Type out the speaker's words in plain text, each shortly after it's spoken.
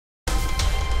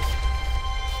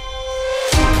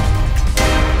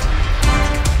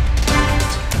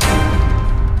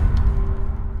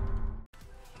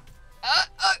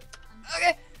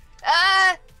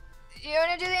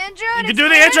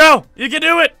Joe! You can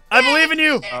do it! I believe in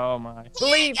you! Oh my.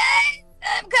 Believe.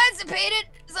 I'm constipated.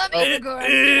 Zombie unicorn.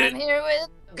 I'm here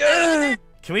with.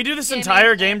 Can we do this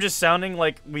entire game just sounding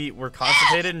like we're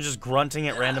constipated and just grunting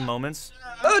at random moments?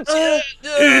 Oh,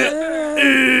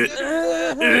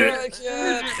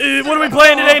 What are we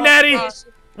playing today, Natty?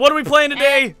 What are we playing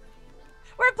today?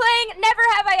 We're playing Never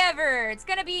Have I Ever. It's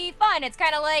gonna be fun. It's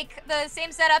kind of like the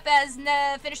same setup as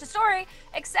Finish the Story,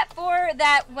 except for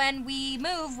that when we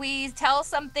move, we tell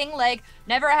something like,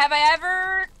 Never have I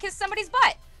ever kissed somebody's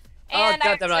butt. And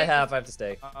God damn it, I have to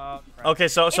stay. Okay,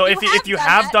 so if you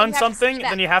have done something,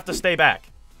 then you have to stay back.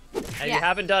 And if you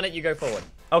haven't done it, you go forward.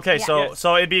 Okay,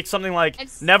 so it'd be something like,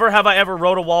 Never have I ever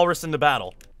rode a walrus into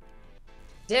battle.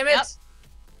 Damn it!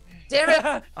 Damn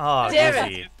it! Oh,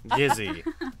 Damn Gizzy.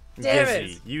 Damn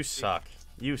Gizzy, it! you suck.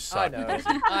 You suck. I know.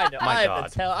 I know. My I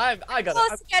God. got it.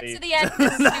 Let's get to the end. Of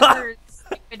this super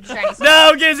stupid shiny stuff.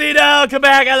 No, Gizzy, no! Come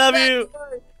back, I love you!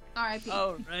 R.I.P.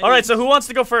 Alright, so who wants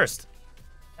to go first?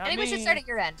 I think we should start at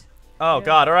your end. Oh,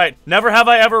 God, alright. Never have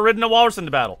I ever ridden a walrus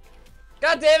into battle.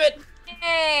 God damn it!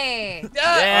 Hey!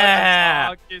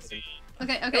 Yeah!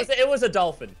 Okay. It was a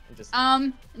dolphin.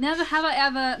 Never have I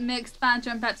ever mixed Fanta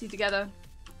and Pepsi together.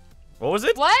 What was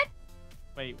it? What?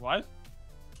 Wait, what?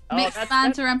 Mixed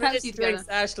Fanta and British Pepsi drinks,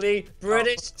 together. Ashley.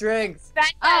 British drinks.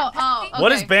 Okay.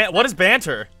 What is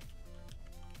banter?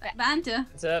 Fanta.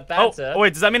 It's a banter. Oh,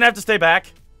 wait, does that mean I have to stay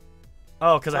back?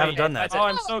 Oh, because I haven't done that. Oh,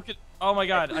 I'm so oh my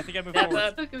God, I think I moved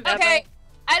forward. Okay,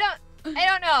 I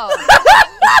don't know.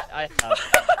 I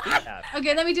have.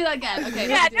 Okay, let me do that again. Okay.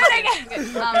 Yeah, do it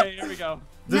again. Okay, here we go.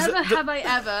 Never have I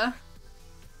ever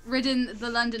ridden the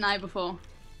London Eye before.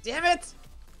 Damn it!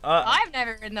 I've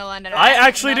never ridden the London. I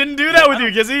actually didn't do that with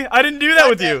you, Gizzy. I didn't do that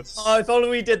with you. Oh, if only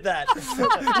we did that.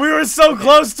 We were so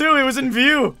close, too. It was in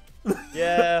view.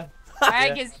 Yeah.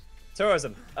 Alright, Gizzy.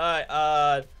 Tourism.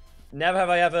 Alright, never have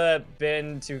I ever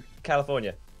been to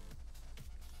California.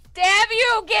 Damn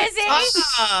you, Gizzy!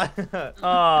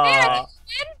 Aw.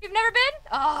 You've never been?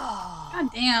 Oh. God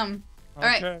damn.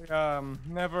 Alright. Okay,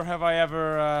 never have I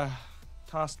ever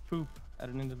tossed poop at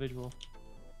an individual.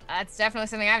 That's definitely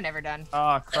something I've never done.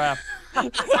 Oh crap.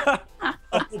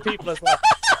 Multiple people as well.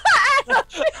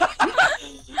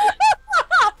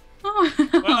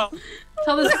 Well,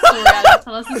 Tell us the story, Adam.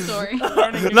 Tell us the story.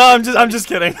 No, I'm just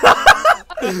kidding.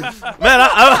 Man,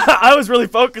 I was really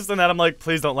focused on that. I'm like,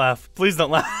 please don't laugh. Please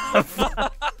don't laugh.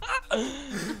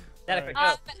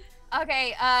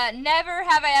 Okay, never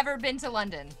have I ever been to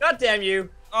London. God damn you.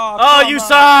 Oh, you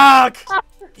suck!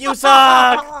 You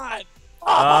suck!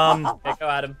 Okay, go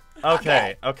Adam.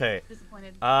 Okay.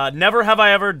 Disappointed. Never have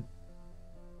I ever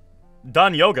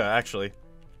done yoga, actually.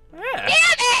 Yeah.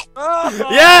 Damn it!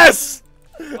 Yes!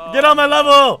 Get on my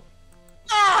level!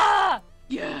 Ah!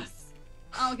 Yes.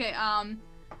 Okay, I'm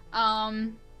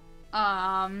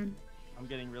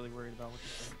getting really worried about what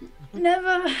you're saying.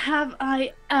 never have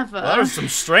I ever. Well, there's some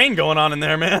strain going on in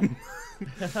there, man.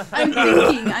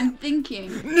 I'm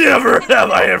thinking. Never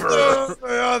have I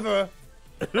ever.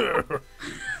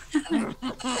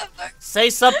 Say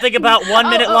something about 1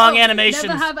 minute long animations.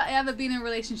 Never have I ever been in a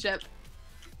relationship.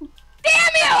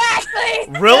 Damn you,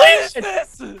 Ashley!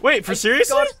 Really? Wait, for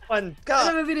seriously? God.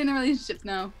 I've never been in a relationship,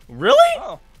 no. Really?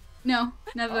 Oh. No,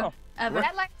 never, Oh. ever.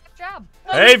 That like a job.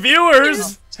 Hey,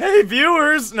 viewers! Hey,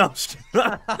 viewers! No, I'm just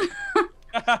kidding.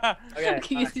 Okay.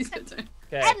 Okay, it's your turn.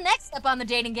 Okay. And next up on the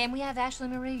dating game, we have Ashley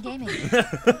Marie Gaming.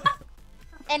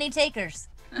 Any takers?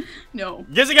 No.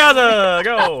 Gizzy Gaza,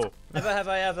 go! Never have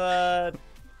I ever.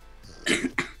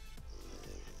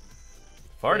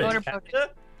 Farted.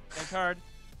 Canada? Thank card.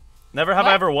 Never have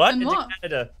I ever what? And what?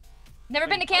 Canada. Never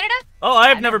been to Canada? Oh, I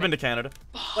have never been to Canada.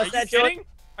 Are you kidding?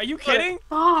 Are you kidding?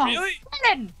 Oh. Really?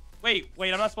 London! Wait,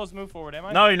 I'm not supposed to move forward, am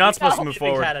I? No, you're not supposed to In move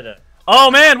forward. Canada. Oh,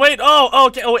 man, wait. Oh,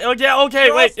 okay. Oh, yeah, okay,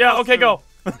 You're wait. Yeah, supposed okay, to. go.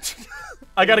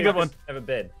 I got a good one. Never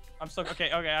been. I'm so okay.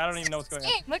 I don't even know what's going on.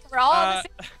 Dang, look, we're all on the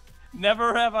same.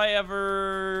 Never have I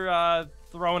ever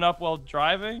thrown up while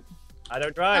driving. I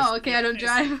don't drive. Oh, okay, I don't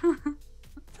drive.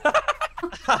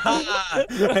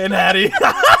 Hey, Natty.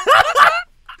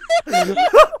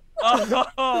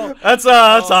 Oh, That's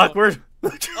awkward.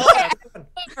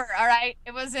 Alright,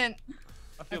 it wasn't.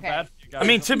 I feel Okay. bad for you guys. I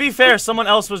mean, to be fair, someone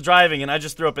else was driving, and I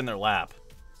just threw up in their lap.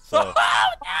 So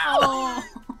Oh.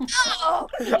 Oh!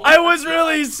 I was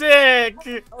really sick.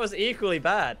 That was equally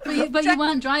bad. But you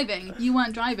weren't driving. You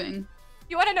weren't driving.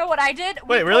 You want to know what I did?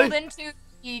 Wait, we really? pulled into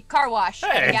the car wash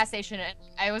at Hey. the gas station, and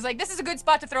I was like, this is a good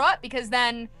spot to throw up because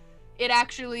then it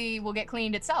actually will get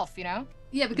cleaned itself, you know?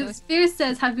 Yeah, because Fierce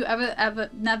says, "Have you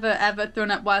never ever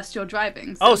thrown up whilst you're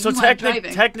driving?" Oh, so you weren't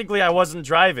driving. technically I wasn't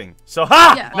driving. So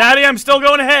ha! Yeah. Natty, I'm still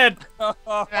going ahead.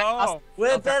 Oh.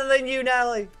 We're better than you,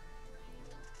 Natalie.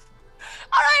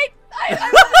 All right, I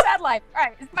live a sad life. All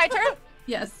right, it's my turn.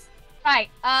 Yes. All right,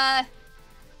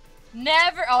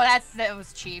 never. Oh, that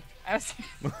was cheap. I was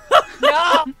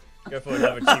no. Go for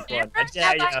another cheap one. Never I dare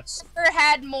have you. I ever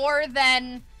had more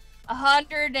than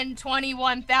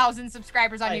 121,000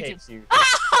 subscribers on I YouTube. hate you.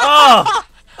 Oh!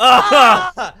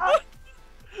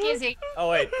 Easy. Oh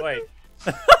wait.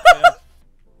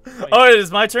 Oh, it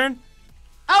is my turn?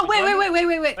 Oh wait. Wait,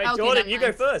 Okay, Jordan, never you go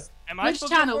mind. first. Am I Which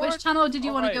supposed to go channel? forward? Which channel did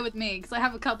you want to Alright. go with me? Because I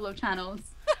have a couple of channels.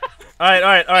 Alright,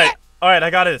 I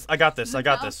got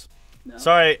this. No.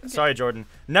 Sorry, Jordan.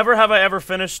 Never have I ever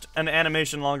finished an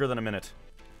animation longer than a minute.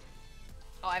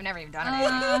 Oh, I've never even done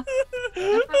it.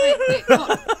 Wait,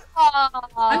 what?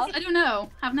 Aw. I don't know.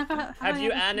 Have Have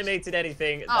you ever- animated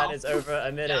anything Oh. that is over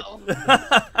a minute? No.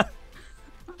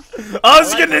 Oh, this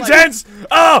is I like getting the, like- intense!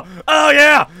 Oh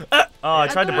yeah! Oh, I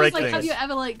tried to thought it break was like, things.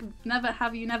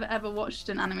 Have you never ever watched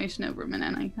an animation over a minute?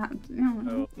 And I can't.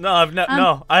 Oh. No,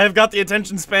 no. I have got the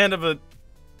attention span of a.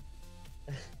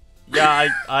 Yeah,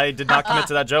 I did not commit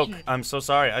to that joke. I'm so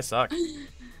sorry. I suck.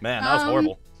 Man, that was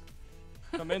horrible.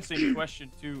 Commencing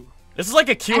question 2. This is like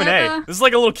a Q&A. Never- This is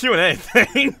like a little Q&A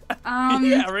thing.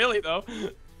 Yeah, really though.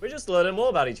 We're just learning more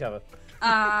about each other.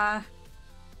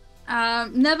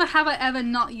 Never have I ever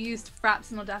not used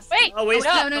Fraps in Audacity. Wait. Oh, wait.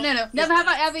 No. Never have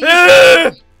I ever Ah!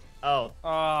 used. Oh.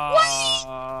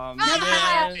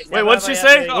 Man. Wait, Never what'd have she I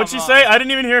say? ever- What'd she say? I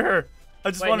didn't even hear her.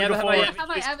 I just Wait, wanted to never go have I forward.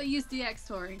 Never have I ever used DX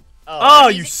Story. Oh,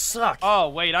 you suck. Oh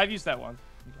wait, I've used that one.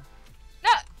 No,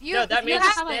 you. No, that you means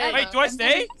have stay. it. Wait, do I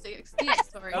stay? DX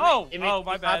Story. Oh, It means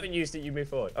my you bad. haven't used it, you move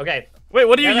forward. Okay. Wait,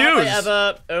 what do you Never use? have I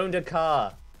ever owned a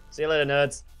car. See you later,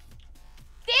 nerds.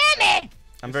 Damn it!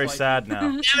 I'm very Like- sad now.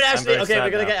 Damn it, I'm Ashley. very Okay, sad we're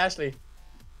gonna now. get Ashley.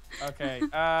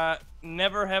 Okay.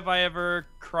 Never have I ever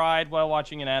cried while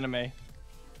watching an anime.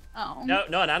 Oh. No,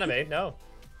 not an anime. No.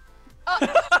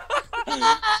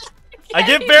 I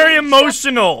get very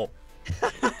emotional.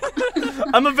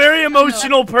 I'm a very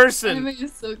emotional person. Anime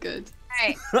is so good.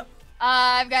 Alright.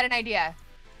 I've got an idea.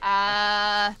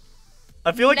 I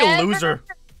feel like a Never- loser.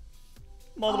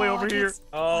 I'm all the way Oh, over here. it's-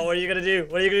 Oh, what are you gonna do?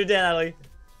 What are you gonna do, Natalie?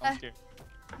 I'm scared.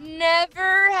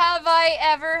 Never have I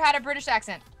ever had a British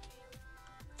accent.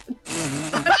 Does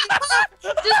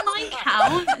mine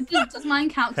count? Does mine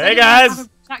count? 'Cause Hey, I don't really guys. have a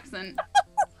British accent.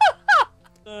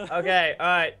 Okay,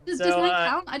 alright. Does So, mine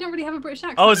count? I don't really have a British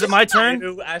accent. Oh, is it my turn?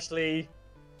 you, Ashley.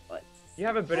 What? You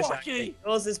have a British Rocky. accent.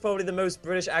 Yours is probably the most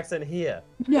British accent here.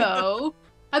 No.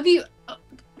 Have you?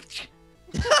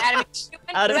 Adam,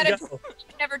 Adam, but if go.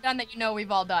 you've never done that, you know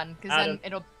we've all done, because then Adam.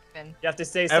 it'll happen. You have to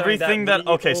say something Everything that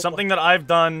we okay, all something that I've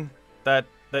done that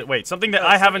wait, something that No,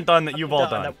 I haven't done that have you've all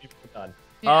done. that we've all done.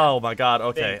 Yeah. Oh my god,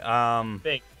 okay.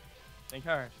 Think. Think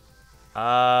hard.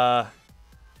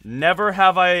 Never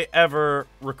have I ever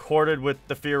recorded with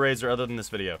the Fear Razor other than this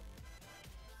video.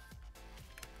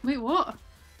 Wait, what?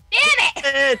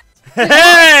 Damn it!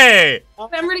 Hey!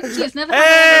 I'm really confused. Never have I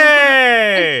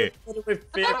Hey! ever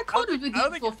recorded with I you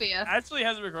don't think before Fear. Actually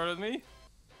hasn't recorded with me.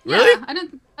 Really? Yeah, I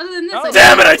don't. Other than this. Oh. I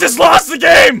Damn it, I just lost the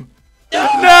game!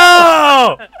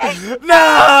 No! No!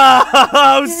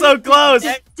 I was so close!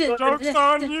 Joke's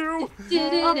on you.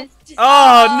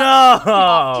 Oh no!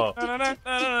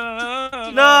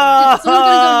 No! Someone's gonna go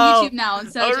on YouTube now and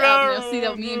search Oh, it up, and no. they'll see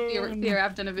that me and Fear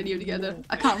have done a video together.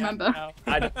 I can't remember.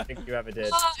 I don't think you ever did.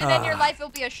 Oh, and then your life will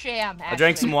be a sham. I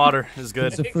drank some water. It was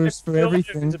good. It's a first for You're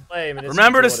everything. to blame, and it's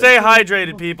Remember to Jordan. stay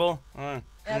hydrated, people. I'm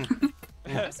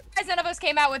surprised none of us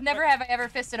came out with never have I ever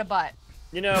fisted a butt.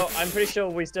 You know, I'm pretty sure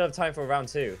we still have time for round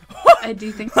 2. I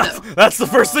do think so. That's the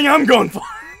first thing I'm going for.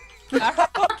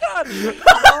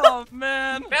 Oh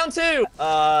man. Round 2!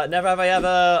 Never have I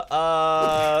ever,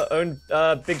 owned,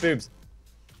 big boobs.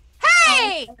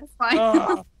 Hey! That's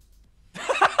fine.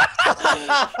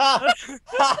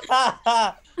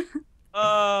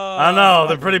 I know,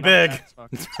 they're pretty big. Oh,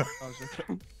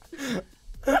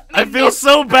 I feel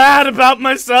so bad about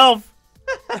myself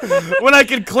when I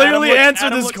can clearly answer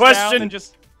Adam this looks down question. and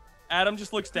Adam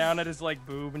just looks down at his like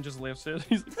boob and just lifts it.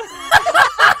 He's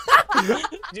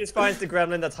He just finds the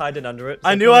gremlin that's hiding under it.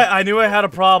 I knew I had a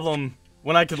problem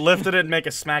when I could lift it and make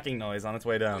a smacking noise on its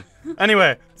way down.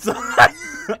 Anyway, so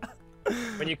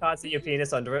When you can't see your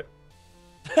penis under it.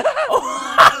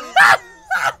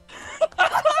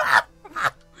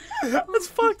 that's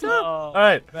fucked up. oh, All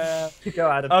right, man. Go,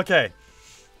 Adam. okay.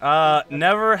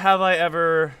 Never have I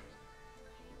ever.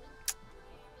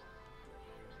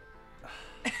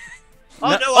 Oh,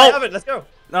 No- no, I oh. haven't. Let's go.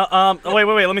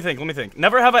 Wait. Let me think.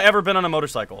 Never have I ever been on a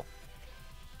motorcycle.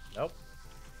 Nope.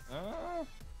 Uh,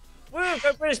 Woo!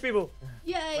 Go British people.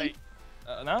 Yay. wait.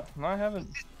 No, I haven't.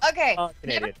 Okay. Oh,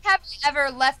 Never Canadian. have I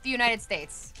ever left the United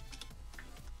States.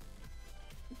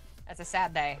 That's a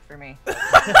sad day for me.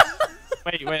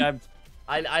 Wait.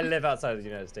 I live outside of the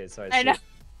United States, so I know.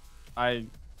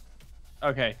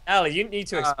 Okay. Allie, you need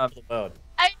to explore the world.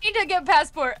 I need to get a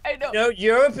passport. I know. No,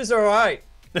 Europe is alright.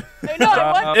 I know.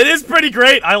 I want. It is pretty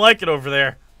great. I like it over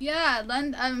there. Yeah,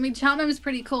 I mean, Cheltenham's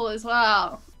pretty cool as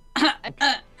well.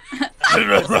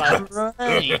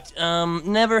 Right.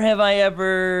 Never have I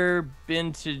ever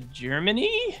been to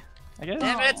Germany. I guess.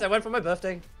 Damn it! I went for my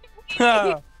birthday.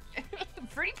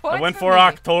 Pretty points. I went for me.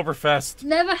 Oktoberfest.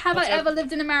 Never have I What's up? ever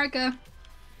lived in America.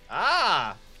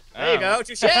 Ah, there you go.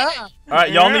 Touche. All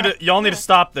right, y'all need to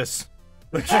stop this.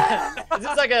 This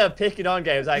is like a pick it on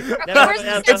game. It's like never Where's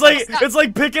have the It's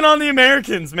like picking on the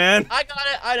Americans, man. I got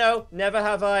it. I know. Never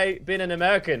have I been an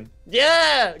American.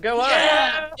 Yeah, go on.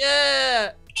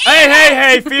 Yeah.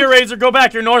 Hey, Fear Razor, go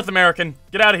back. You're North American.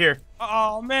 Get out of here.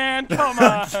 Oh man, come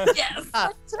on. Yes.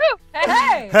 That's true.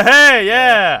 Hey. Hey,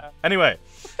 yeah. Anyway,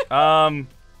 let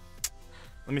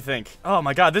me think. Oh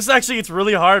my God, it's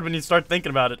really hard when you start thinking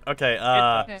about it. Okay,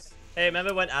 Hey,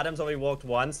 remember when Adams only walked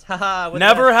once? Haha.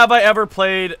 never have I ever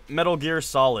played Metal Gear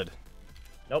Solid.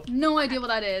 No idea what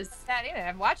that is. That either.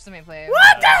 I've watched somebody play it.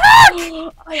 What the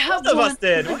heck? I have Both of one. us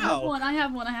did. I have Wow. one. I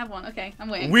have one. Okay, I'm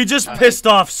waiting. We just pissed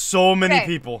off so many Okay.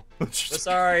 people. We're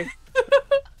sorry.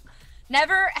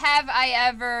 Never have I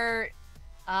ever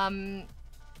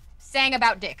sang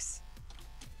about dicks.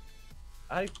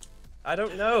 I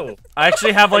don't know. I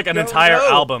actually have like an don't entire know.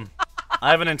 album.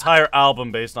 I have an entire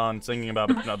album based on singing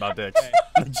about dicks.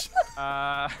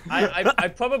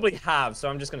 I probably have, so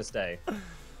I'm just gonna stay.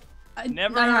 I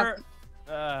Never.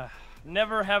 have-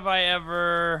 Never have I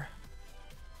ever.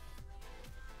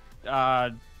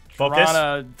 Focus. Drawn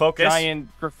a Focus. giant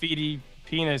graffiti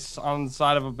penis on the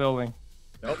side of a building.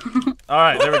 All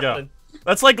right, there we go.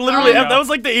 That's like literally Oh, no. that was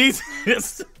like the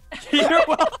easiest. You're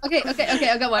well. Okay, I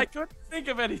got I one. couldn't think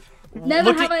of anything. Never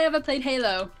Look have at- I ever played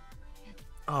Halo.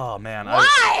 Oh man.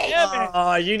 Why? Damn it.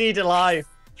 Oh, you need to lie.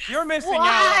 You're missing out.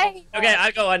 Why? Okay,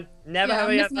 I go on. Never Yeah, have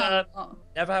I'm I missing ever. out. Oh.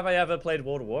 Never have I ever played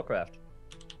World of Warcraft.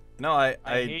 No, I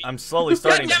hate- I'm slowly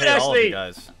starting to Damn it, hate all of you Ashley.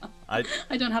 guys.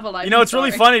 I don't have a life. You know, it's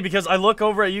really sorry. funny because I look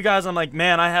over at you guys. I'm like,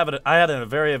 man, I had a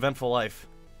very eventful life.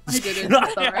 I didn't.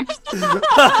 I'm sorry.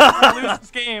 I lose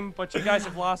this game, but you guys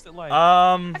have lost it life.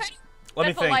 Let me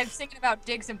Mental think. life singing about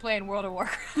dicks and playing World of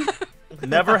Warcraft.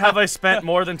 Never have I spent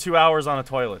more than 2 hours on a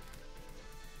toilet.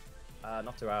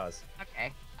 Not 2 hours.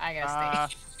 Okay, I gotta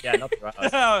stay. Yeah, not 2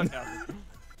 hours. Oh,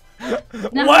 no.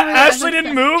 Never What? have I ever Ashley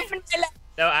didn't spent- move?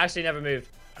 No, actually never moved.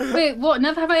 Wait, what?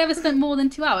 Never have I ever spent more than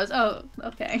 2 hours? Oh,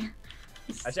 okay.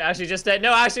 Actually, just stay.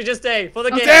 No, actually, just stay for the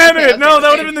Okay. game. Damn it! okay, No, that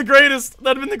would okay. have been the greatest.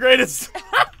 That'd have been the greatest.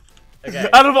 Okay.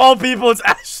 Out of all people, it's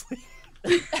Ashley.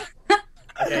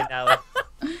 Okay, Natalie.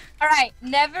 All right,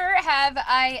 never have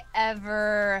I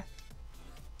ever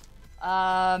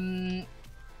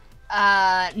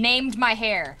named my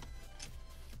hair.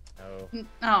 No.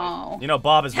 Oh. You know,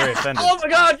 Bob is very offended. Oh my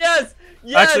God! Yes.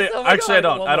 Yes. Actually, oh my actually, I God,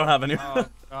 don't. one I don't more. have any. Oh,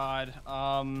 God.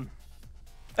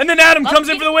 And then Adam comes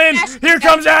in for the win. Here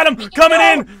comes Adam, coming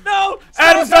in. No!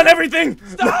 Adam's done everything.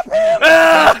 Stop him!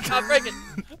 Ah! Stop breaking.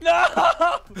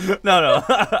 No! No.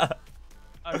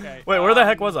 Okay. Wait, where the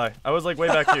heck was I? I was like way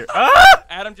back here. Ah!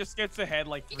 Adam just gets ahead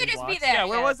like You 3 could just be blocks. there, Yeah,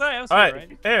 where yeah. was I? I was All here,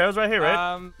 right. Hey, I was right here,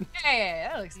 right? Yeah,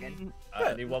 that looks good.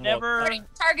 I need one Never. more. Alright,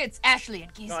 targets Ashley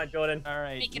and Keith. Come on, Jordan. All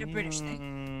right. Make it a British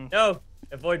thing. No,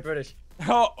 avoid British.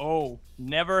 Oh,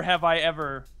 never have I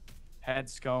ever had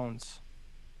scones.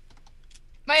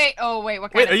 Wait, what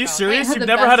kind Wait, of are you scone? serious? had You've the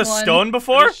never had a best one. scone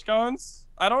before? British scones?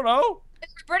 I don't know. Is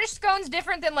British scones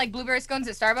different than like blueberry scones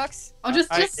at Starbucks? Or just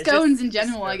It's scones just- in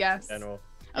general, I just guess. General.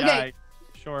 Okay.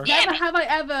 Yeah, sure. Never have I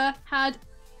ever had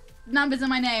numbers in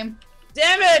my name.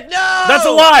 Damn it! No. That's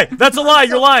a lie. That's a lie.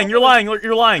 You're lying. You're lying.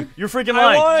 You're lying. You're freaking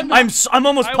I lying. won. I'm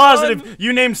almost I positive won.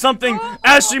 you named something.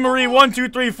 Ashley Marie 1 2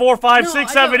 3 4 5 No,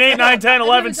 6 I 7 don't- 8 9 10 I've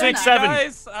 11 never 6 done 7.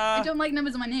 Guys, I don't like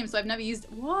numbers in my name, so I've never used.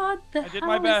 What the I did hell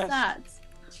my is best. that?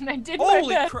 I did my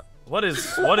holy best. crap. What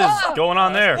is going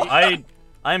on there? I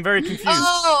am very confused.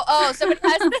 Oh, somebody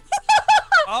has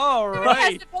All has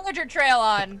right. the villager trail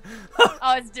on.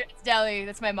 Oh, it's Deli.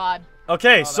 That's my mod.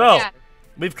 Okay, Oh, so Yeah.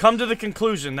 we've come to the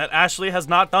conclusion that Ashley has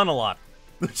not done a lot.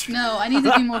 No, I need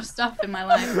to do more stuff in my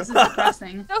life. This is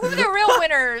depressing. So who's the real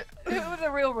winner? Who are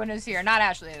the real winners here? Not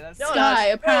Ashley. That's No, Sky,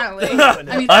 no, apparently. no,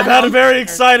 I mean, I've had a Adam. very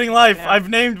exciting life. Yeah. I've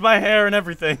named my hair and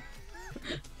everything.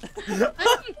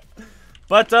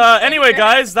 But anyway,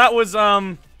 guys, that was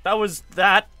that was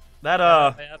that.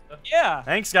 Yeah.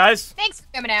 Thanks, guys. Thanks for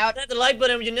coming out. Hit the like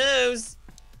button with your nose.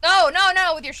 No,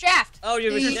 with your shaft. Oh,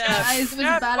 you're Please, with shaft. guys, it was a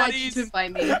Shaft bad idea buddies. to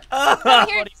invite me. Right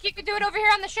here, you can do it over here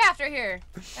on the shaft right here.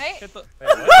 Right? Hit the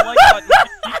like button.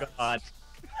 God.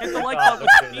 Hit the like button with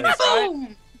the penis, right?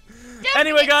 Boom!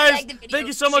 Anyway, Don't forget to guys, like the video thank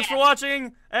you so much for shaft.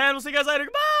 watching, and we'll see you guys later.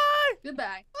 Goodbye.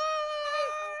 Goodbye.